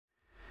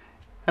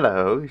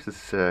Hello, this is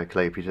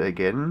ClayPita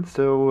again.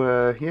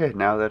 So yeah,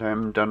 now that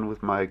I'm done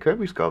with my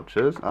Kirby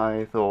sculptures,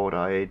 I thought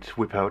I'd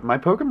whip out my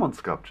Pokemon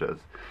sculptures.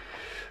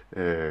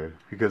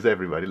 Because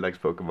everybody likes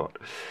Pokemon.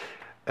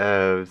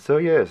 So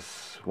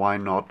yes, why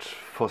not,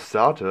 for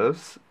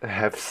starters,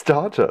 have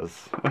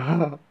starters?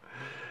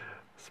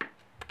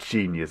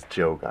 Genius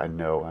joke, I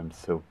know, I'm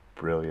so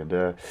brilliant.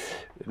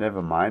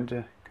 Never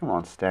mind. Come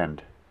on,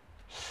 stand.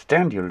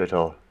 Stand, you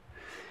little...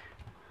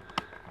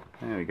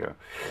 There we go.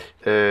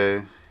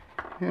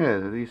 Yeah,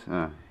 these.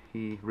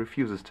 He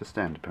refuses to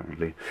stand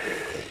apparently.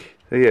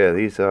 So yeah,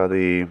 these are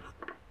the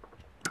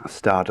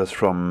starters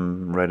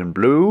from Red and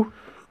Blue,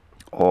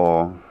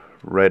 or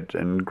Red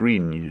and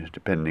Green,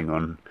 depending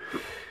on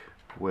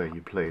where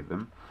you play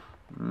them.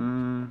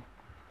 Let's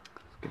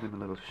get him a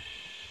little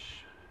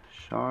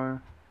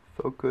sharp,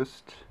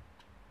 focused.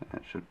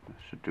 That should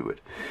do it.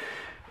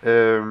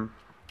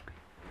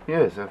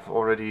 Yes, I've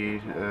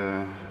already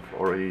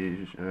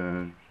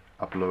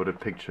uploaded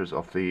pictures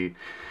of the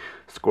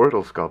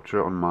Squirtle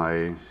sculpture on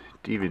my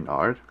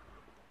DeviantArt,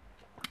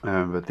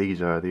 but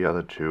these are the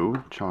other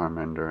two,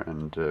 Charmander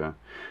and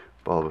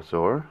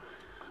Bulbasaur.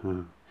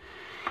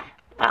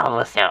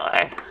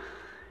 Bulbasaur,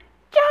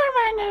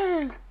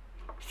 Charmander,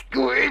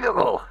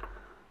 Squirtle.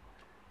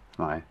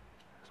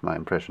 It's my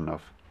impression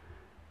of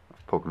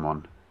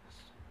Pokemon.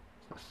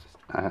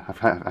 I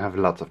have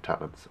lots of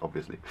talents,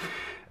 obviously.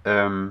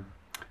 So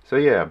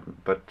yeah,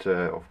 but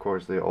of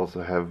course they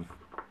also have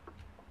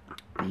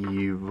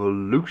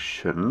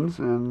evolutions,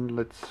 and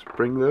let's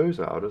bring those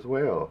out as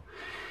well.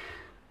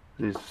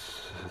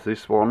 This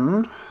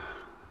one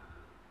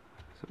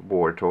is a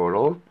war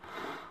turtle.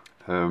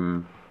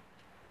 I'm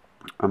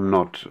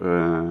not.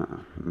 I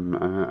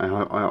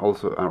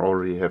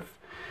already have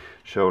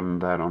shown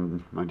that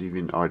on my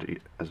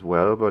DeviantArt as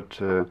well, but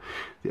the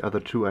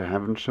other two I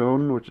haven't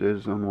shown, which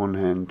is on one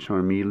hand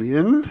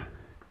Charmeleon,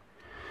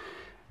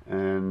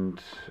 and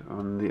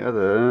on the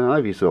other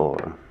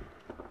Ivysaur,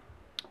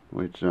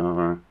 which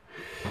are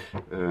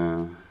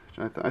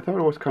I thought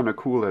it was kind of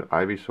cool that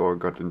Ivysaur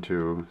got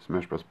into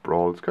Smash Bros.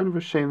 Brawl. It's kind of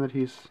a shame that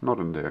he's not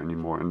in there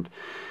anymore, and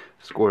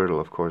Squirtle,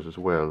 of course, as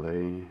well.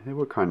 They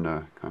were kind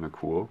of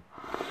cool.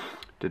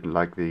 Didn't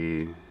like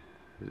the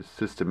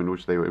system in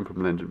which they were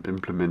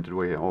implemented,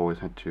 where you always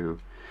had to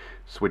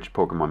switch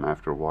Pokemon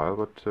after a while.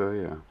 But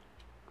yeah,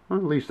 well,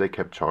 at least they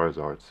kept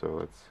Charizard,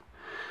 so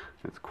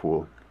that's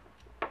cool.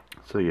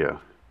 So yeah,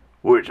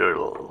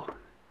 Wartortle,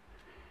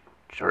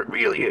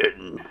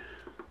 Charmeleon,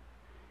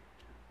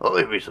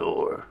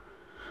 Ivysaur.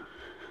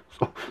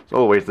 So it's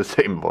always the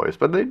same voice,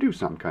 but they do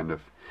sound kind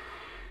of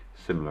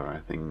similar, I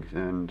think.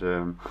 And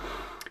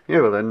yeah,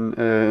 well then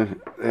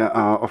there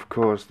are of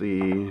course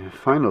the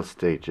final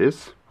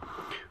stages,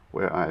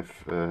 where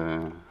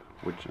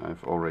which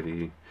I've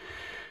already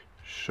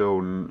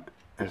shown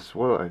as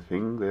well. I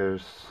think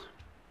there's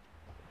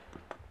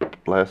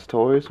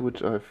Blastoise,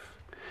 which I've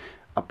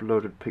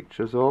uploaded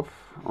pictures of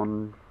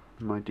on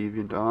my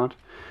DeviantArt,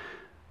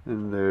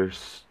 and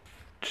there's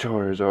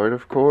Charizard,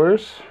 of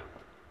course.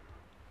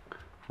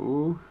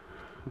 Ooh,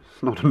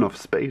 it's not enough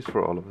space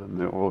for all of them.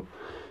 They're all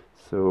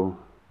so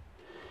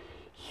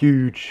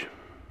huge.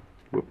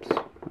 Whoops.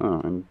 Oh,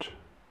 and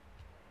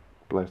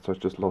Blastoise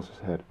just lost his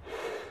head.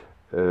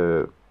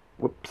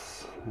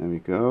 Whoops. There we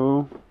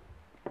go.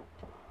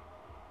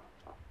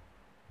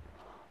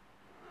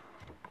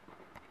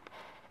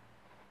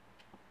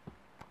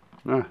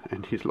 Ah,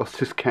 and he's lost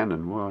his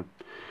cannon. What?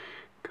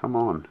 Come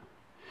on.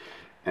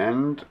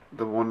 And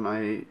the one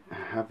I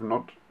have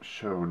not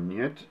shown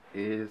yet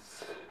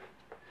is,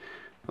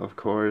 of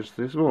course,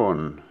 this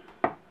one,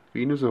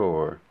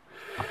 Venusaur.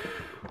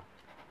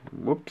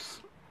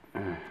 Whoops.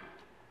 There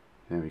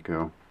we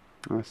go.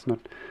 Oh, it's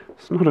not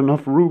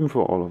enough room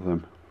for all of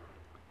them.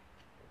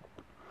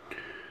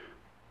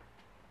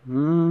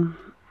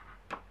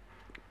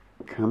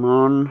 Come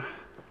on.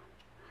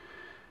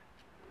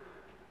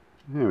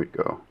 There we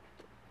go.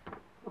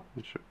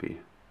 It should be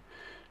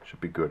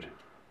good.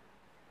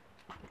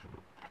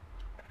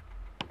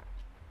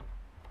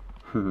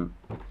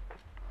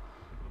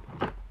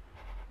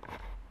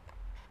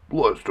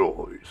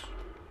 Blastoise,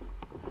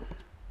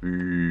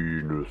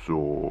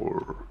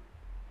 Venusaur.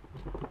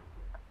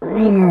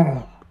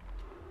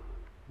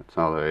 That's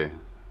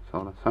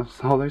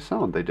how they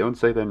sound. They don't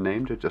say their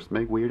name; they just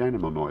make weird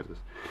animal noises.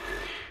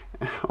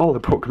 All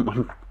the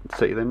Pokemon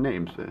say their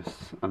names,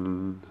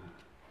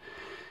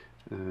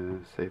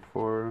 save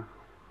for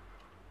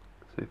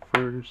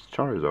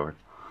Charizard.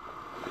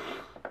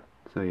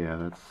 So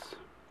yeah,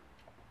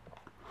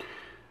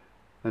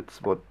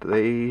 that's what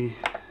they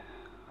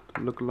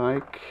look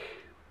like.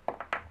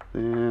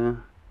 There's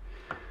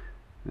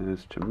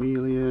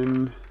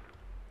Charmeleon.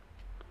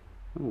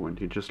 Oh, and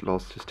he just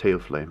lost his tail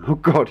flame. Oh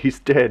god, he's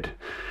dead.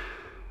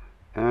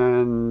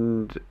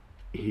 And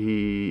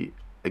he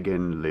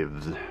again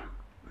lives.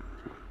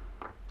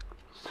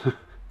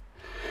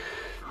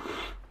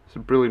 It's a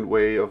brilliant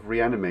way of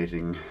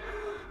reanimating.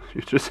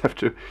 You just have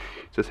to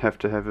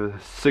have a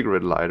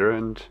cigarette lighter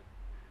and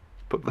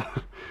put the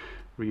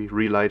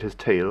relight his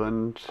tail,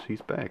 and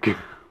he's back.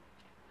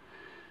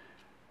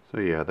 So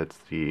yeah, that's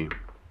the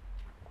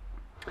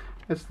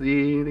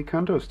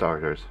Kanto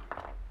starters.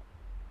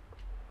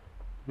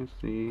 That's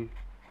the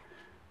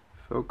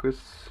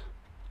focus.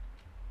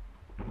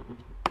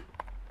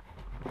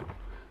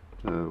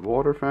 The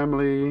water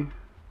family.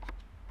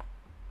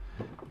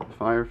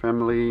 Fire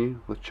family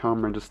with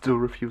Charmander still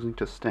refusing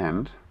to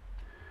stand.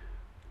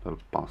 Little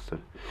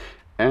bastard.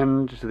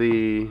 And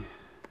the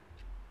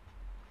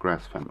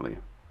grass family.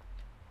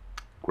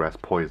 Grass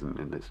poison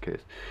in this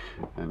case.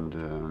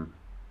 And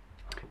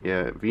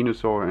yeah,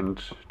 Venusaur and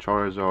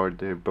Charizard,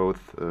 they're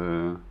both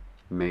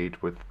made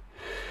with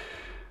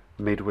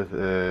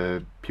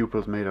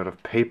pupils made out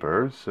of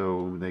paper,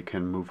 so they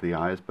can move the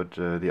eyes, but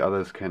the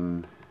others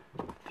can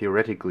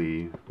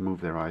theoretically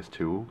move their eyes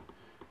too,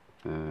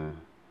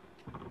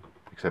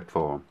 except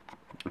for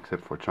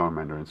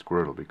Charmander and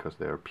Squirtle, because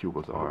their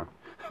pupils are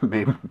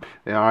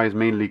their eyes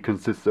mainly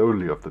consist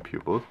only of the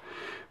pupils.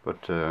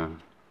 But yeah,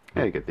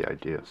 you get the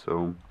idea.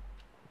 So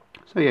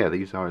yeah,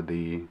 these are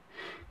the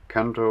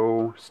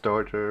Kanto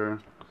starter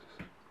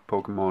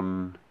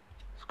Pokemon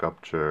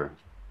sculpture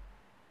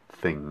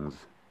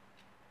things.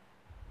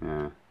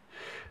 Yeah.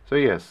 So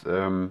yes,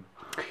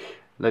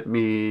 let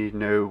me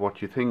know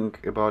what you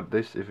think about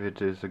this. If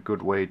it is a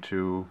good way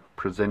to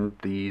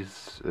present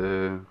these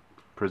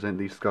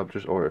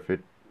sculptures, or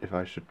if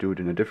I should do it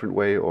in a different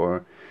way,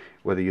 or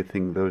whether you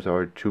think those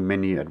are too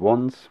many at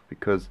once.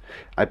 Because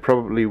I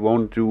probably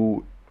won't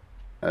do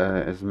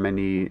as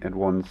many at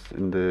once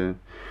in the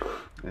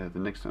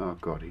next. Oh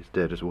God, he's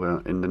dead as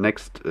well. In the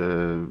next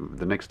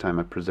time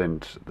I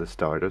present the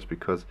starters,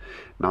 because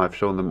now I've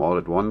shown them all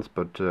at once,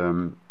 but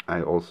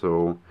I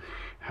also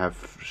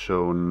have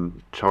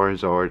shown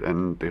Charizard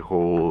and the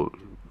whole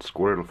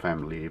Squirtle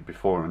family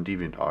before on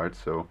DeviantArt.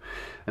 So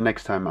the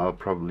next time I'll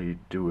probably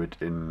do it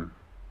in,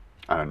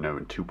 I don't know,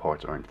 in 2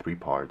 parts or in 3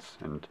 parts,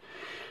 and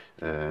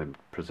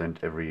present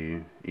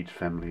each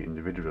family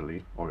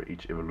individually, or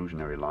each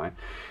evolutionary line,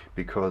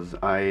 because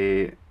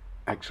I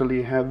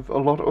actually have a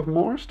lot of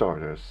more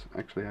starters.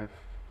 Actually, I've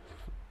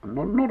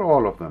not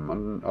all of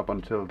them.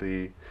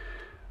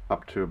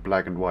 Up to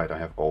Black and White, I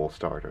have all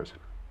starters,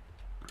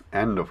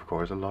 and of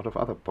course a lot of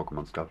other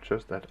Pokemon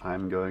sculptures that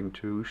I'm going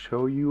to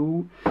show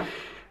you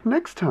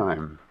next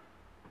time.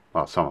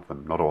 Well, some of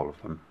them, not all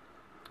of them,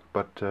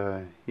 but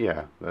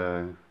yeah,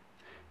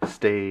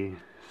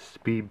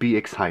 be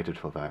excited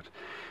for that.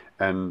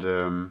 And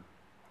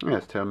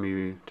yes, tell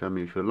me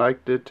if you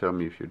liked it, tell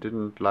me if you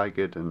didn't like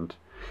it, and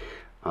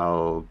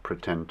I'll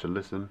pretend to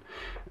listen.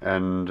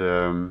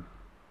 And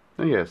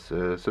yes,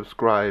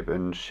 subscribe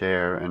and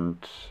share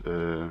and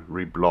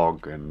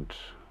reblog and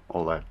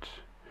all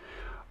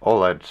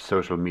that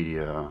social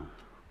media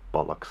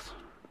bollocks.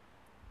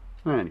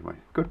 Anyway,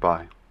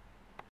 goodbye.